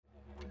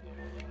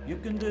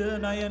From the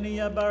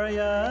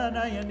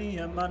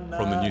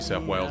New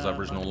South Wales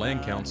Aboriginal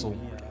Land Council,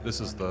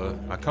 this is the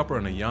A Cuppa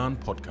and a Yarn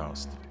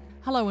podcast.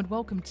 Hello and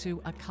welcome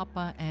to A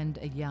Cuppa and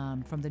a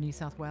Yarn from the New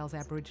South Wales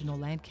Aboriginal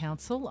Land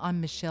Council.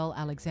 I'm Michelle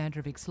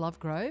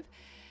Alexandrovic-Lovegrove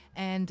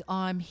and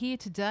I'm here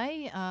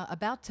today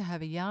about to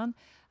have a yarn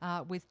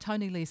with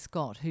Toni-Lee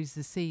Scott, who's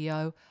the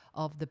CEO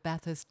of the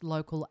Bathurst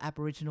Local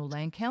Aboriginal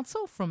Land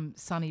Council from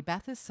sunny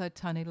Bathurst. So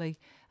Toni-Lee,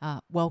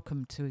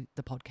 welcome to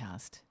the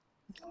podcast.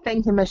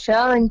 Thank you,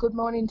 Michelle, and good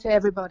morning to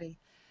everybody.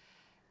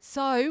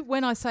 So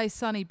when I say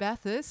sunny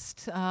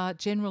Bathurst,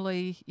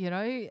 generally,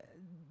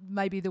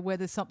 maybe the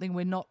weather's something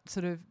we're not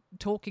sort of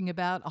talking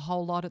about a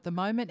whole lot at the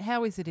moment.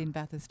 How is it in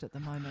Bathurst at the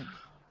moment?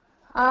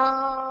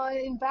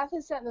 In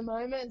Bathurst at the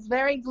moment, it's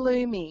very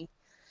gloomy.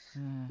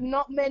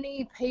 Not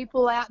many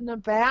people out and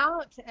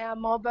about. Our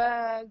mob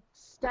are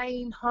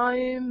staying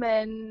home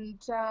and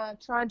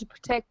trying to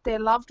protect their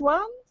loved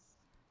ones.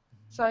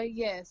 So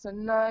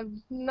no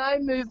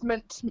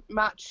movement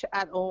much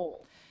at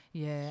all.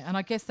 Yeah, and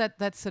I guess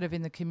that's sort of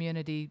in the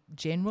community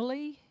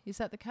generally. Is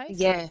that the case?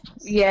 Yeah,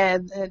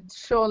 it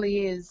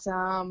surely is. This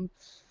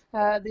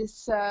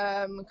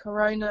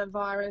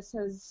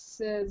coronavirus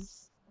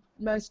has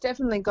most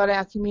definitely got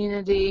our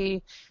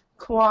community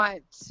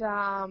quite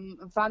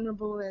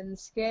vulnerable and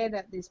scared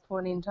at this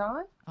point in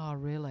time. Oh,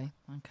 really?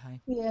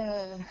 Okay.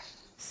 Yeah.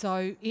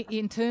 So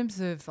in terms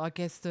of, I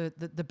guess,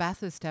 the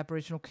Bathurst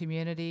Aboriginal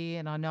community,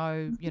 and I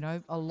know,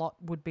 a lot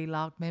would be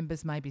LARC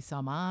members, maybe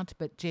some aren't,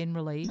 but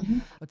generally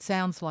it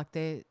sounds like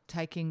they're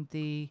taking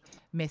the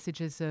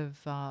messages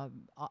of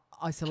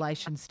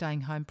isolation,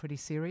 staying home pretty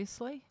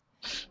seriously.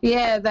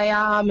 Yeah, they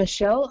are,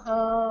 Michelle.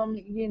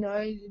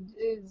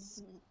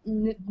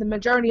 The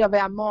majority of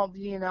our mob,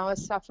 are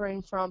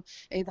suffering from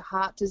either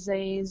heart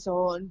disease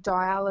or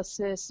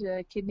dialysis,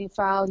 kidney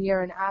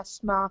failure and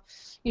asthma,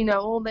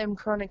 all them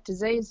chronic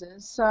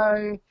diseases.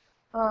 So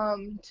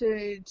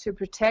to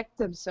protect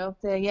themselves,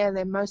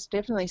 they're most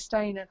definitely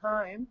staying at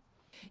home.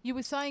 You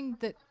were saying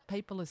that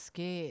people are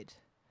scared.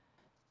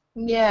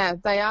 Yeah,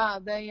 they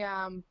are. They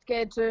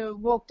scared to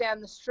walk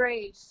down the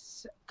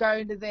streets,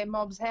 go to their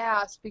mob's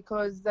house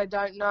because they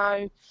don't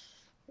know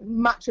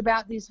much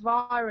about this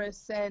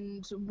virus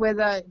and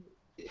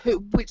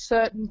which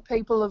certain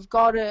people have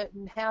got it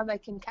and how they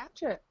can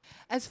catch it.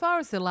 As far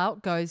as the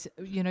LARC goes,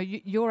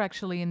 you're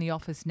actually in the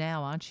office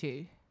now, aren't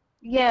you?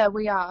 Yeah,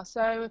 we are.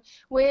 So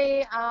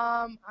we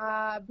are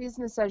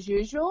business as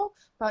usual,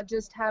 but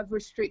just have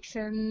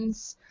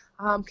restrictions,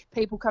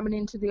 people coming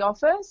into the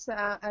office.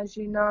 As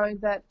you know,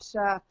 that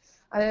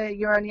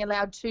you're only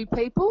allowed 2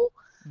 people,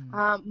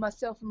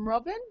 myself and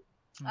Robin.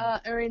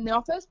 Are in the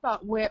office,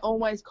 but we're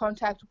always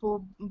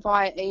contactable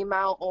via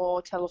email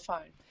or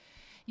telephone.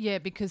 Yeah,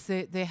 because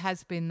there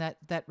has been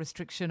that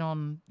restriction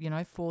on,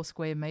 4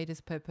 square metres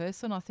per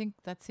person. I think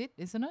that's it,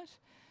 isn't it?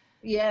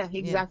 Yeah,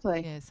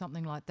 exactly. Yeah,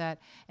 something like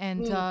that.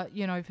 And,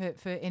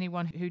 for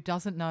anyone who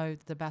doesn't know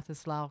the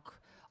Bathurst LARC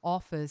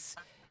office,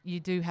 you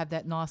do have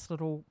that nice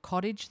little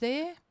cottage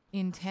there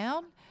in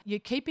town. You're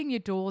keeping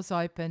your doors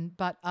open,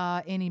 but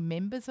are any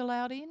members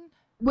allowed in?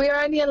 We're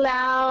only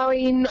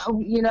allowing,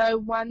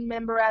 1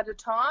 member at a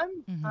time.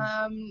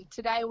 Mm-hmm.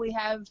 Today we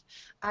have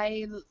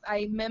a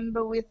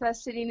member with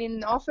us sitting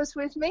in the office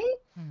with me.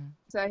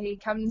 So he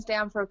comes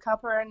down for a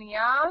cuppa and a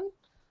yarn.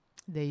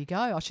 There you go.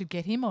 I should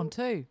get him on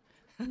too.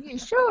 You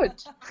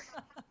should.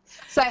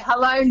 Say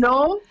hello,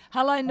 Norm.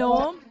 Hello,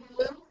 Norm.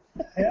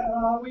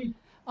 How are we?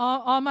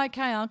 I'm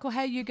okay, Uncle.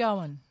 How are you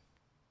going?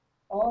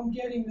 I'm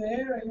getting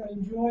there and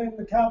enjoying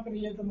the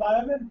company at the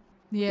moment.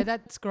 Yeah,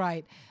 that's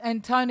great.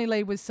 And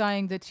Toni-Lee was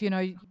saying that,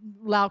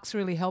 LARC's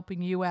really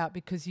helping you out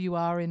because you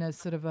are in a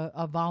sort of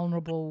a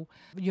vulnerable,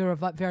 you're a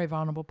very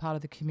vulnerable part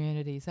of the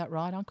community. Is that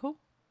right, Uncle?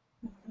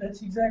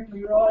 That's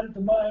exactly right at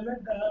the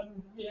moment.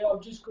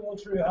 I've just gone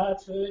through heart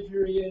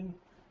surgery and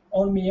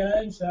on my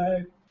own,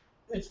 so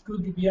it's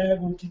good to be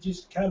able to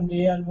just come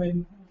down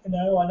when, I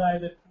know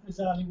that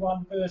there's only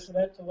one person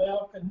at the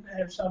LARC and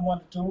have someone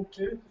to talk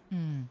to.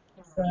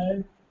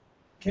 So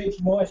keeps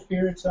my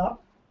spirits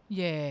up.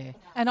 Yeah,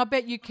 and I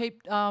bet you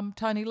keep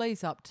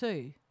Toni-Lee's up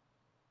too.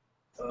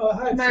 I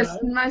hope so.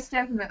 Most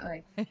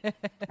definitely.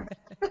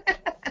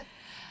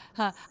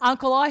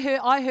 Uncle, I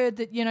heard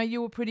that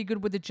you were pretty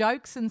good with the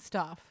jokes and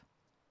stuff.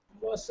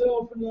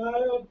 Myself,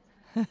 no,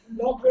 I'm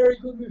not very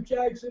good with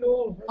jokes at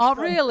all. Oh,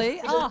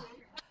 really? Oh,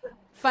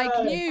 fake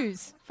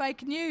news.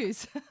 Fake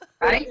news.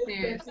 Fake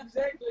news. That's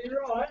exactly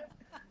right.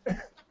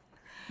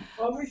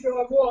 I wish I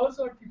was.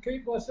 I could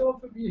keep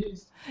myself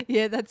amused.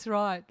 Yeah, that's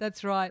right.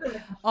 That's right.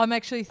 I'm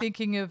actually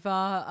thinking of,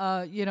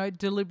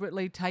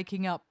 deliberately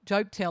taking up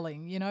joke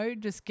telling,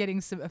 just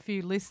getting a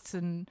few lists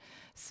and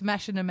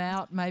smashing them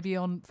out maybe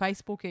on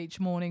Facebook each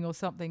morning or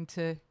something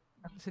to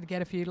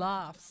get a few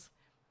laughs.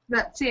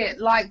 That's it.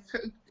 Like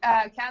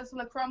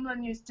Councillor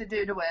Cromlin used to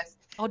do to us.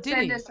 Oh, did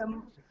Send he? us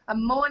a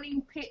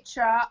morning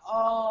picture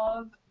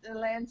of the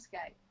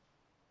landscape.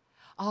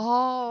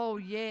 Oh,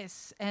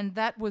 yes, and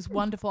that was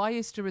wonderful. I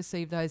used to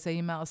receive those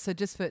emails. So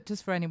just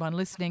for anyone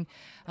listening,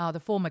 the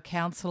former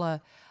councillor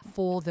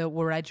for the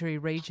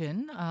Wiradjuri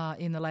region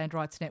in the Land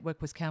Rights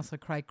Network was Councillor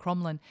Craig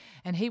Cromlin,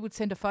 and he would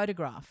send a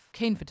photograph.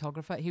 Keen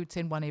photographer, he would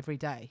send one every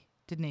day,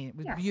 didn't he? It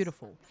was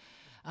beautiful.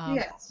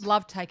 Yes.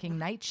 Loved taking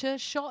nature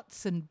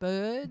shots and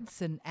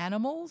birds and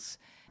animals.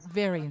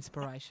 Very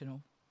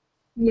inspirational.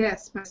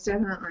 Yes, most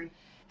definitely.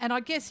 And I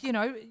guess,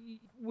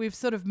 we've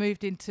sort of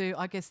moved into,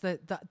 I guess, the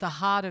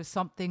heart of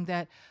something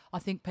that I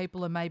think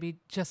people are maybe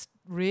just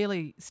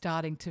really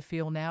starting to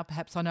feel now.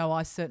 Perhaps I know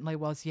I certainly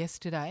was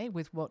yesterday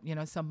with what,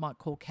 some might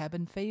call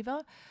cabin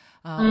fever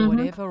or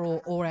whatever,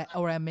 or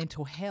our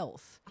mental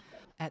health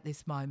at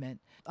this moment.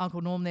 Uncle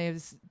Norm there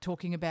was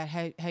talking about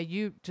how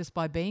you, just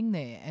by being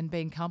there and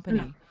being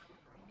company,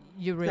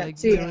 you're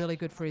really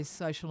good for his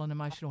social and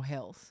emotional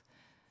health.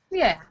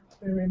 Yeah.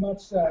 Very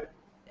much so.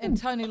 And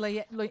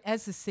Toni-Lee,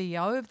 as the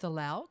CEO of the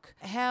Lauk,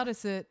 how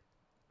does it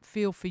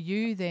feel for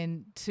you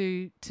then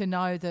to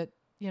know that,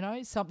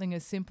 something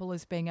as simple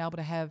as being able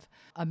to have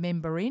a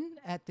member in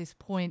at this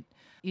point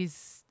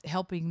is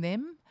helping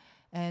them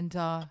and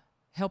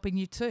helping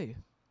you too?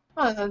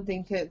 I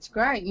think it's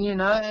great,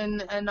 and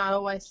I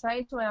always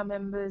say to our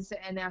members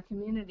and our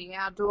community,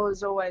 our door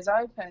is always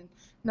open,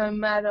 no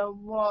matter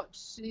what,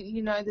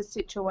 the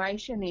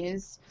situation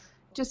is.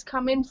 Just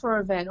come in for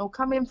an event or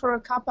come in for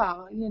a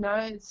cuppa.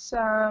 It's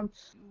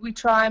we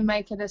try and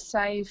make it a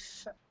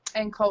safe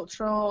and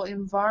cultural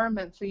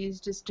environment for you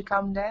just to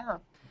come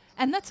down.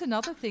 And that's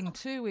another thing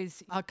too,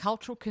 is our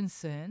cultural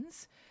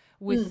concerns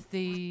with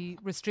the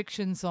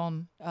restrictions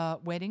on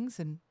weddings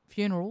and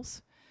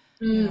funerals,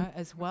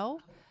 as well.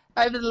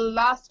 Over the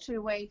last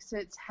 2 weeks,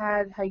 it's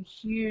had a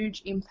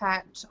huge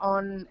impact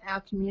on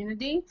our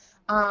community.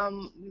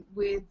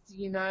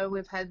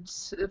 We've had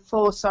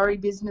 4 sorry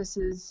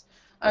businesses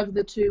over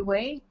the 2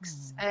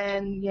 weeks,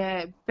 and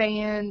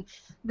being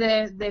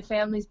their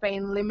families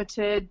being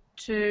limited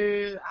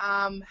to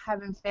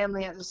having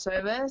family at the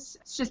service,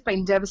 it's just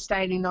been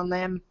devastating on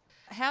them.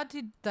 How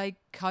did they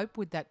cope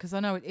with that? Because I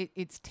know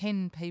it's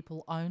 10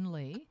 people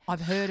only. I've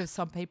heard of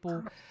some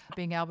people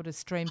being able to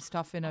stream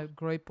stuff in a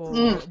group or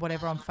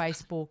whatever on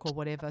Facebook or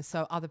whatever,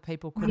 so other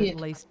people could at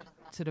least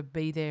sort of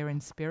be there in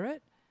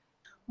spirit.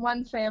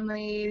 One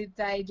family,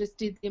 they just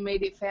did the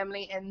immediate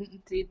family and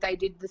they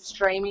did the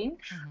streaming.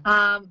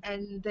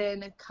 And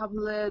then a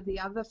couple of the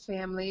other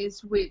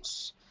families,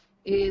 which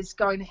is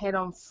going ahead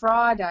on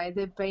Friday,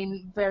 they've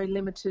been very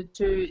limited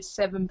to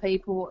 7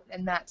 people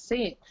and that's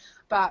it.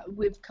 But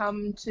we've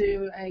come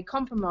to a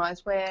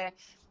compromise where,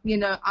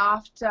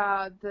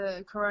 after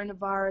the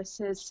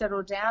coronavirus has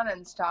settled down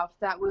and stuff,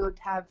 that we would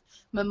have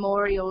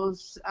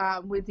memorials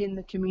within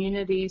the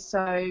community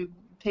so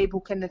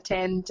people can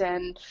attend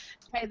and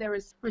pay their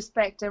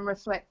respect and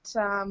reflect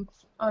on,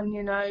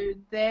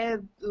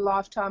 their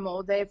lifetime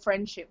or their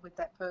friendship with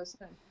that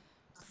person.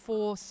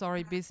 4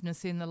 sorry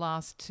business in the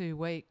last 2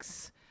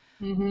 weeks.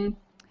 And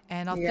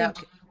I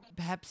think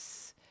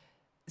perhaps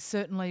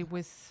certainly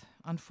with,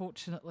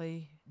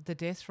 unfortunately, the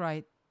death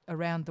rate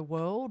around the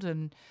world,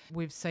 and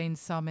we've seen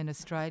some in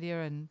Australia,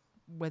 and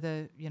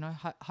whether,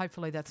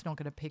 hopefully that's not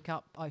going to pick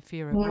up, I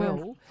fear it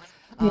will.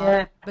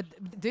 But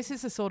this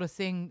is the sort of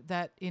thing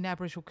that in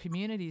Aboriginal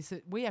communities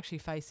that we actually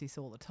face this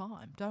all the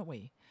time, don't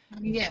we?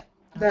 Yeah,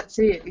 that's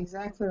it.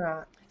 Exactly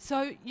right.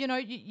 So,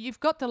 you've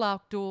got the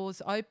Lauk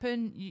doors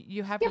open,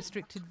 you have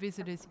restricted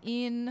visitors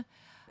in.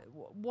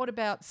 What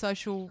about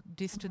social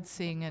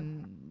distancing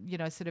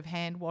and, sort of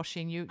hand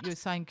washing? You're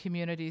saying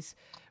communities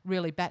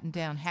really batten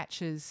down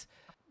hatches.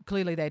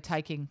 Clearly they're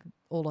taking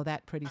all of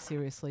that pretty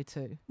seriously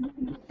too.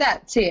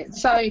 That's it.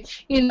 So,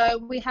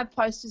 we have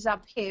posters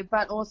up here,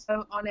 but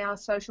also on our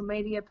social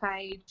media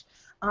page,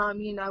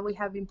 we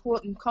have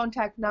important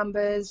contact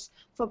numbers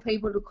for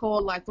people to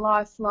call, like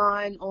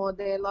Lifeline or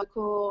their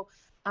local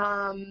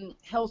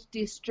health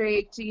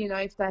district,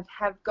 if they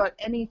have got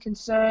any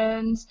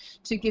concerns,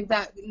 to give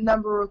that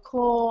number a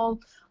call,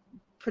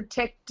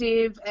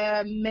 protective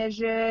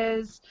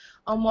measures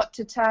on what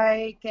to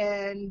take,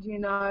 and,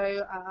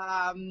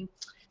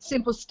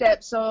 simple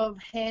steps of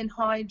hand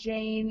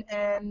hygiene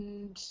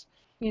and,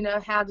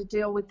 how to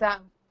deal with that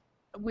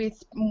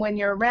when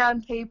you're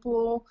around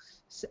people.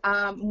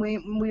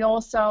 We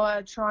also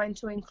are trying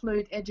to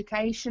include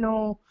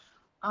educational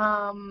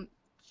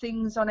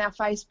things on our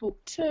Facebook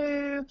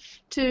too,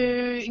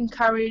 to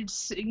encourage,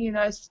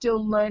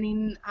 still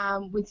learning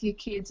with your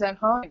kids at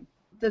home.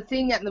 The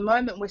thing at the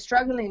moment we're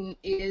struggling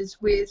is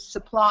with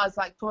supplies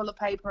like toilet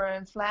paper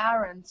and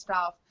flour and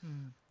stuff.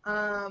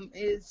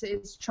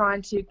 Is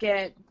trying to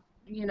get,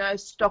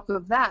 stock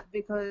of that,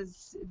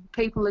 because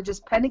people are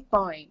just panic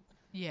buying.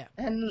 Yeah.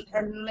 And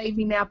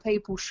leaving our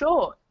people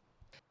short.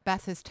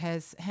 Bathurst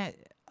has had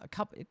a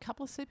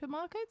couple of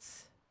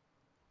supermarkets?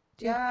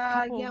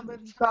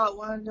 We've got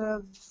 1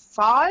 to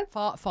 5.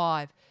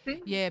 5.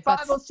 Yeah,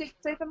 5 or 6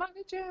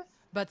 supermarkets, yeah.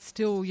 But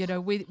still,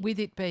 with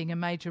it being a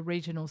major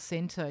regional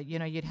centre,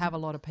 you'd have a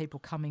lot of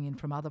people coming in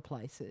from other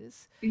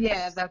places.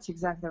 Yeah, that's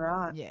exactly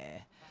right.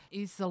 Yeah.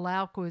 Is the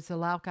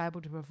Lauk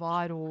able to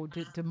provide, or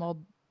do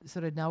mob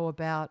sort of know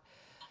about,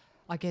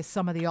 I guess,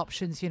 some of the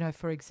options,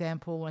 for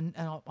example, and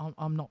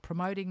I'm not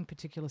promoting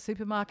particular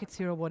supermarkets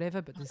here or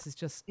whatever, but this is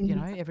just,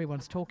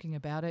 everyone's talking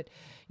about it.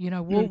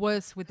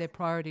 Woolworths with their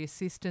priority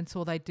assistance,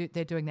 or they're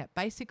doing that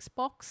basics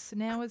box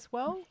now as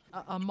well.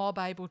 Are Mob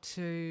able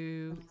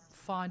to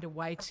find a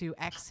way to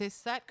access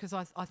that? Because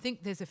I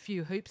think there's a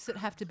few hoops that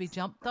have to be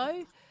jumped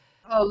though.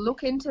 I'll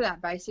look into that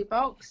basic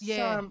box.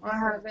 Yeah. I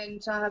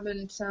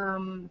haven't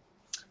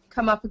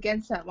come up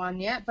against that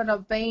one yet, but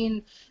I've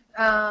been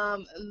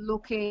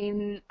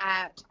looking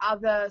at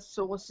other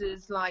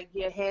sources like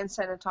your hand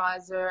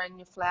sanitizer and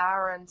your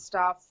flour and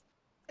stuff,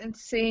 and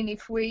seeing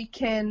if we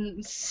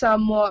can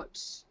somewhat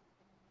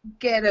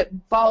get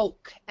it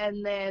bulk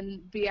and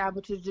then be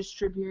able to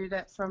distribute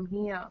it from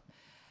here.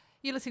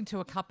 You're listening to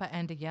A Cuppa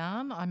and a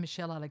Yarn. I'm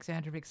Michelle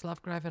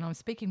Alexandrovich-Lovegrove, and I'm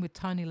speaking with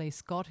Toni-Lee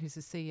Scott, who's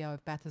the CEO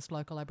of Bathurst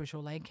Local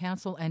Aboriginal Land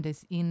Council and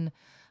is in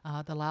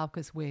the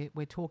Laucus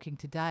we're talking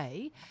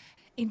today.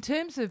 In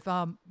terms of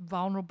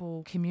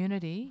vulnerable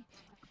community,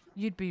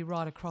 you'd be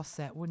right across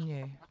that, wouldn't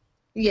you?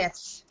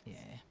 Yes. Yeah.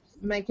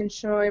 Making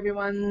sure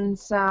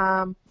everyone's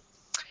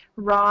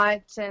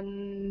right,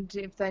 and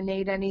if they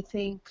need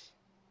anything,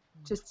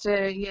 just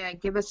to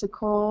give us a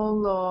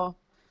call or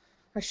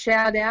a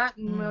shout out,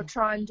 and we'll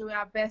try and do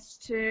our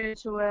best to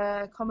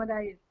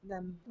accommodate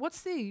them.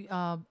 What's the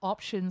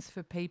options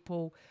for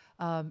people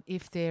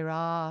if there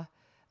are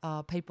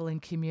people in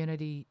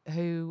community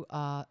who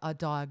are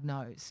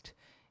diagnosed?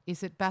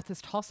 Is it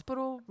Bathurst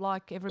Hospital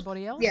like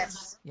everybody else?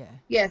 Yes. Yeah.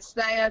 Yes,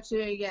 they are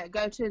to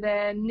go to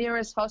their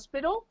nearest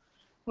hospital,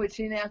 which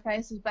in our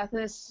case is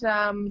Bathurst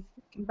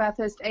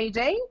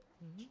ED,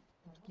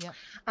 Yep.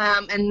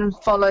 and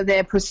follow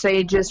their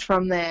procedures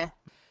from there.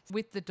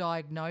 With the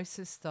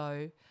diagnosis,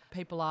 though,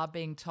 people are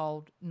being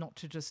told not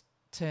to just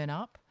turn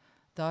up,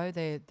 though.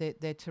 They're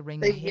to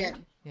ring ahead.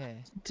 Yeah.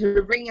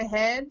 To ring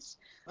ahead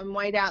and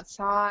wait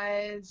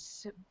outside.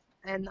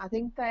 And I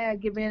think they are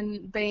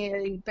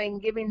being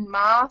given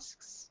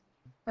masks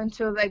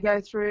until they go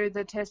through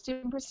the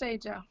testing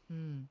procedure.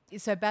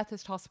 So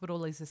Bathurst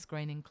Hospital is a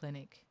screening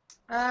clinic?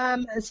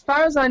 As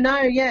far as I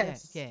know,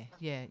 yes. Yeah.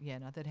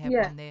 No, they'd have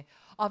one there.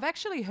 I've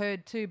actually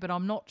heard too, but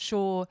I'm not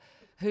sure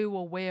who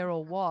or where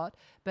or what,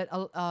 but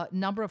a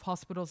number of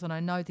hospitals, and I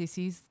know this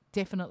is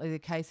definitely the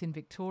case in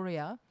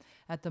Victoria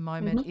at the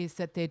moment, is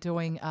that they're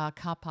doing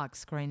car park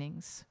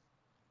screenings.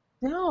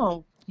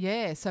 No.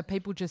 Yeah, so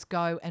people just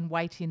go and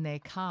wait in their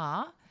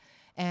car,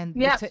 and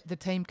the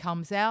team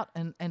comes out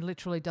and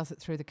literally does it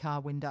through the car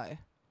window.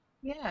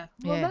 Yeah,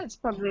 well, that's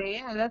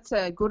probably, that's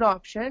a good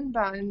option,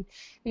 but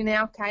in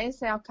our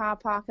case, our car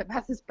park at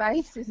Bathurst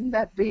Base isn't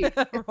that big.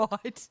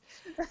 Right.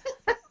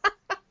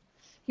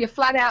 You're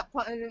flat out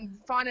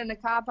finding a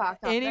car park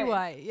up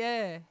anyway,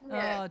 there.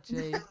 Yeah. Oh,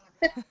 gee.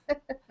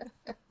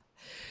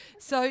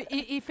 So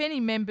if any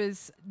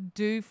members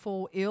do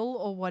fall ill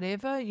or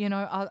whatever, do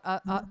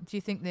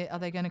you think are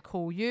they going to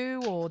call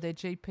you or their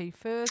GP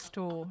first,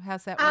 or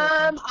how's that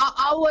working?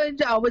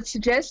 I would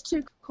suggest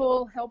to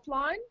call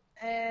helpline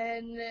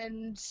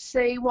and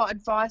see what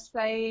advice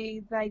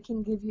they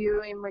can give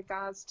you in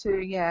regards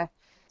to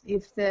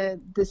if the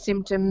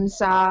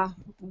symptoms are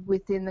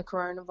within the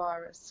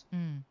coronavirus.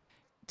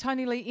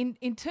 Toni-Lee,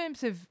 in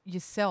terms of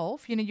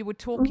yourself, you were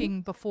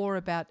talking before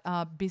about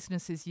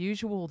business as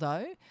usual,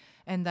 though,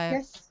 and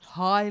they're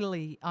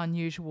highly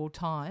unusual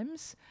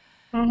times.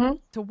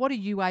 So what are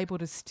you able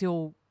to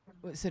still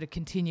sort of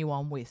continue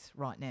on with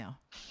right now?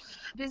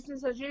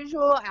 Business as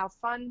usual, our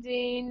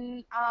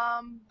funding,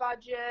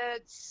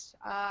 budgets,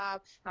 our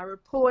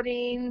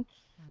reporting,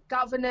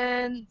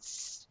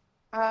 governance,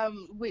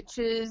 which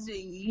is,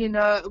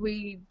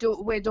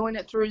 we're doing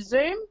it through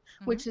Zoom,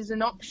 which is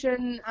an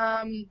option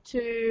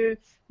to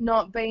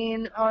not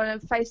being on a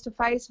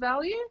face-to-face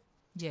value.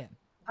 Yeah.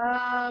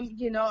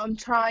 I'm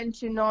trying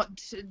to not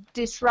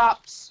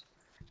disrupt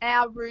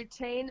our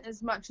routine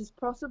as much as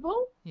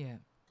possible. Yeah.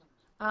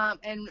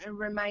 And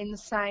remain the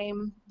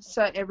same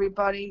so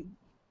everybody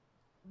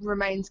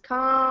remains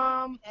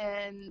calm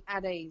and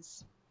at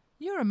ease.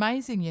 You're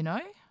amazing,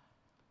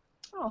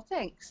 Oh,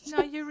 thanks.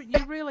 No, you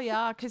really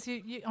are, because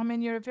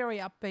you're a very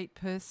upbeat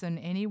person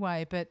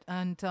anyway.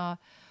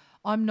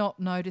 I'm not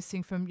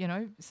noticing from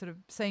sort of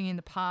seeing in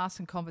the past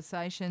and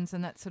conversations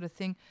and that sort of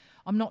thing.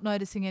 I'm not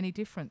noticing any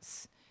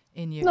difference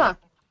in you. No,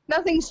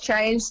 nothing's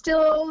changed. Still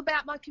all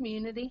about my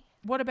community.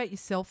 What about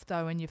yourself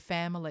though, and your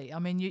family? I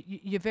mean,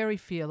 you're very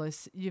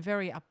fearless. You're a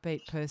very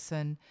upbeat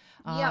person.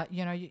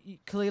 You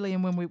clearly,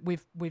 and when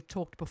we've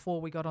talked before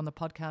we got on the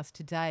podcast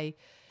today,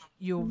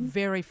 you're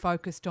very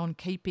focused on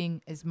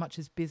keeping as much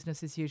as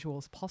business as usual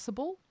as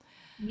possible.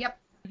 Yep.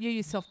 You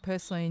yourself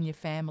personally and your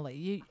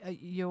family,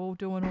 you all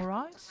doing all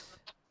right?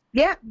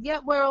 Yeah,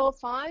 we're all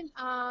fine.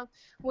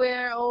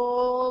 We're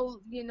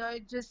all,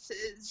 just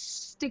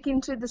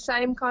sticking to the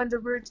same kind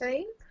of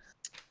routine,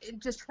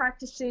 just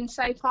practicing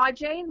safe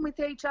hygiene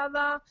with each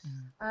other,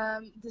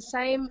 the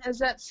same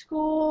as at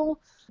school.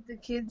 The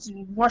kids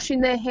washing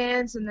their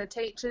hands, and the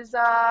teachers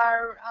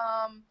are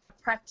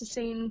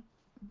practicing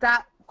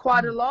that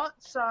quite a lot,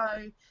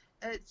 so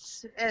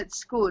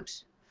it's good.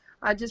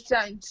 I just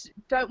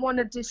don't want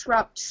to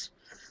disrupt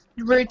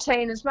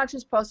routine as much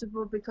as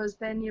possible, because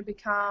then you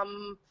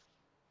become,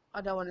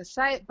 I don't want to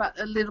say it, but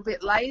a little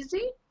bit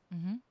lazy.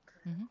 Mm-hmm.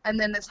 Mm-hmm. And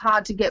then it's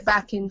hard to get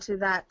back into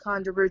that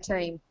kind of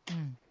routine.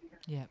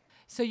 Yeah.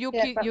 So your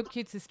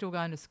kids are still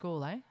going to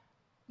school, eh?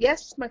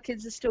 Yes, my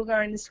kids are still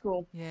going to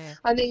school. Yeah.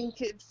 I think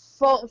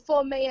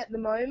for me at the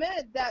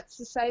moment, that's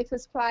the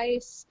safest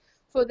place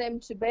for them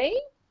to be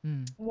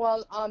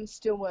while I'm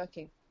still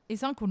working.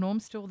 Is Uncle Norm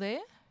still there?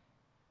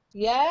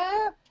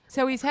 Yeah.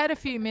 So he's had a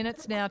few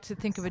minutes now to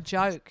think of a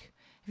joke.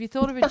 Have you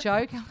thought of a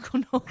joke,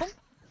 Uncle Norm?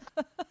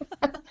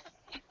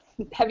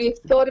 Have you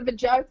thought of a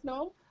joke,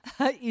 Norm?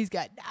 He's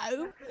going,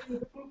 no.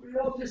 Put me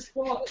on the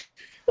spot.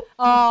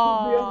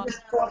 Oh,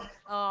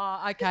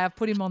 okay. I've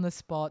put him on the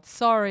spot.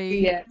 Sorry.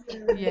 Yeah.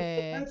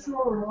 Yeah. That's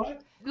all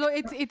right. Look,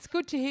 it's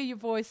good to hear your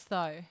voice,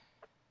 though.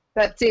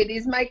 That's it.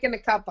 He's making a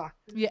cuppa.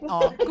 Yeah.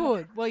 Oh,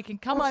 good. Well, you can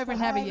come over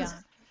and have a yarn.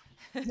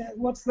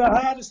 What's the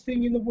hardest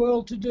thing in the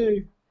world to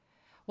do?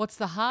 What's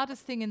the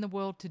hardest thing in the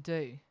world to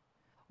do?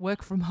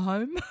 Work from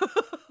home?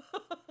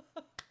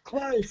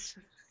 Close.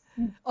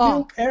 Oh.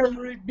 Milk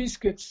arrowroot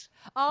biscuits.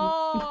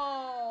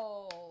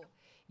 Oh,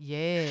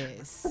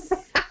 yes.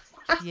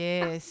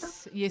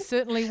 Yes. You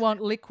certainly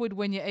want liquid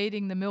when you're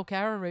eating the milk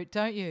arrowroot,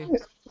 don't you?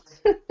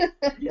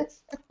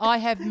 Yes. I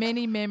have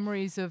many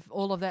memories of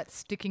all of that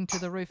sticking to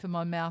the roof of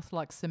my mouth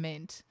like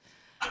cement.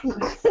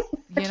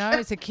 You know,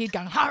 as a kid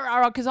going,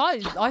 because I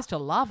used to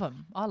love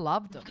them. I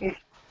loved them.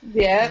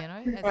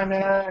 Yeah, You know, I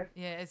know.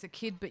 as a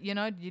kid, but you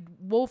know, you'd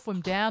wolf them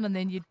down, and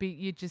then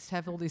you'd just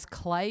have all this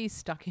clay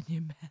stuck in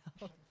your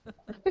mouth.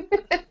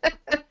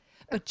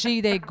 But gee,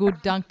 they're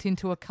good dunked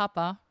into a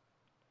cuppa.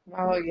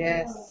 Oh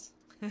yes,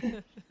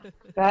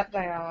 that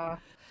they are.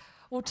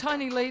 Well,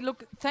 Toni-Lee,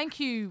 look, thank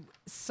you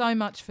so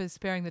much for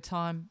sparing the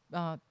time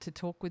to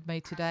talk with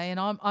me today. And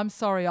I'm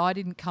sorry I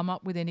didn't come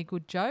up with any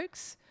good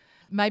jokes.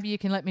 Maybe you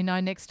can let me know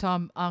next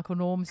time Uncle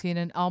Norm's in,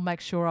 and I'll make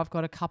sure I've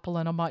got a couple,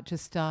 and I might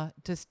just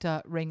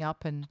ring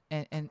up and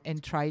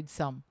trade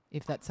some,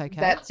 if that's okay.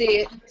 That's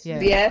it.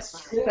 Yeah.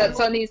 Yes, that's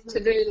on his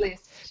to-do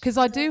list. Because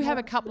I do have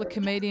a couple of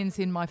comedians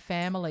in my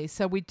family,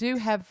 so we do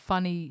have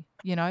funny,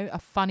 a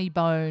funny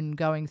bone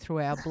going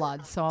through our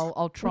blood. So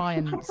I'll try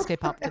and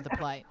step up to the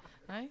plate.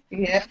 Eh?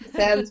 Yeah,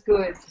 sounds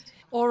good.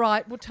 All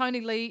right. Well,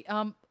 Toni-Lee,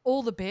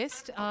 all the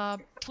best.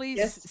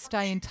 Please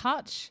stay in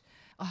touch.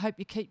 I hope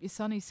you keep your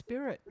sunny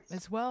spirit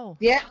as well.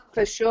 Yeah,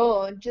 for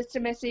sure. Just a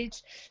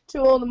message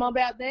to all the mob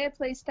out there: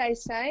 please stay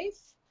safe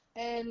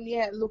and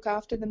look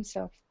after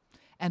themselves.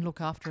 And look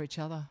after each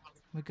other.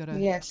 We've got to.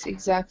 Yes,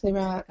 exactly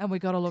right. And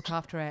we've got to look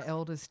after our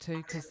elders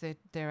too, because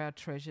they're our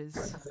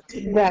treasures.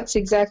 That's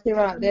exactly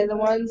right. They're the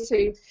ones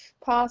who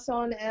pass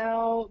on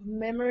our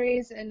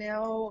memories and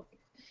our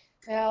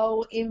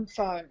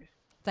info.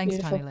 Thanks,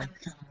 Beautiful. Toni-Lee.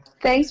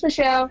 Thanks,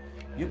 Michelle.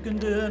 You can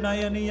do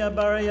Nayania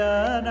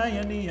Baraya,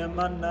 Nayania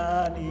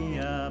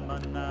Manania,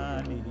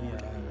 Manania,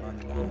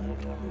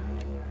 Manania.